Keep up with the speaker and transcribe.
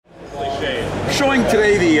showing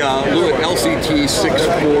today the Lewitt LCT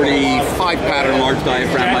 640 5-pattern large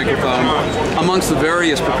diaphragm microphone. Amongst the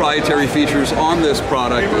various proprietary features on this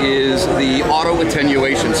product is the auto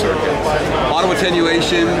attenuation circuit. Auto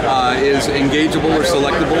attenuation is engageable or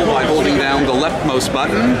selectable by holding down the leftmost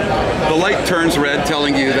button. The light turns red,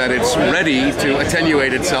 telling you that it's ready to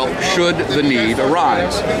attenuate itself should the need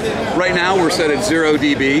arise. Right now we're set at 0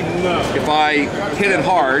 dB. If I hit it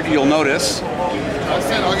hard, you'll notice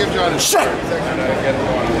I'll give John a shot.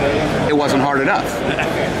 It wasn't hard enough.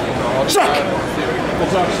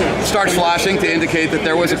 Starts flashing to indicate that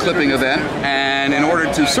there was a clipping event, and in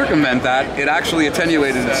order to circumvent that, it actually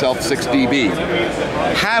attenuated itself 6 dB.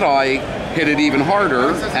 Had I hit it even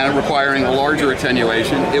harder and requiring a larger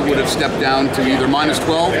attenuation, it would have stepped down to either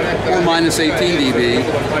 -12 or -18 dB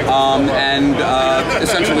and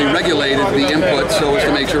essentially regulated the input so as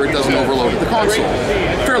to make sure it doesn't overload the console.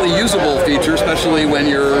 Fairly usable feature, especially when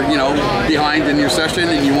you're behind in your session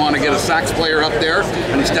and you want to get a sax player up there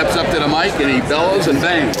and he steps up to the mic and he bellows and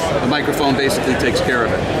bang, the microphone basically takes care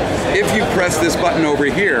of it. If you press this button over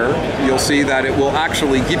here, you'll see that it will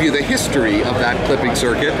actually give you the history of that clipping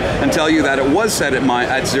circuit and tell you that it was set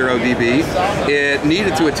at 0 dB. It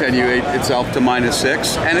needed to attenuate itself to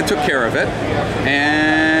 -6, and it took care of it.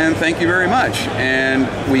 And thank you very much. And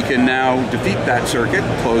we can now defeat that circuit,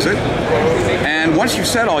 close it. And once you've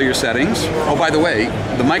set all your settings, oh, by the way,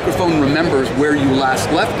 the microphone remembers where you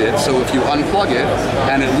last left it, so if you unplug it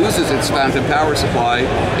and it loses its phantom power supply,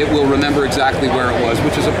 it will remember exactly where it was,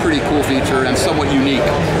 which is a pretty cool feature and somewhat unique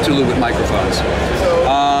to Lewitt microphones.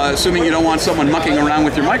 Assuming you don't want someone mucking around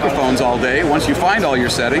with your microphones all day, once you find all your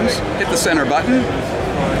settings, hit the center button,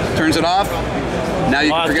 turns it off. Now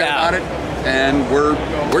you can forget about it, and we're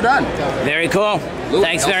done. Very cool. Lewitt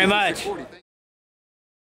Thanks very LCT much. 640.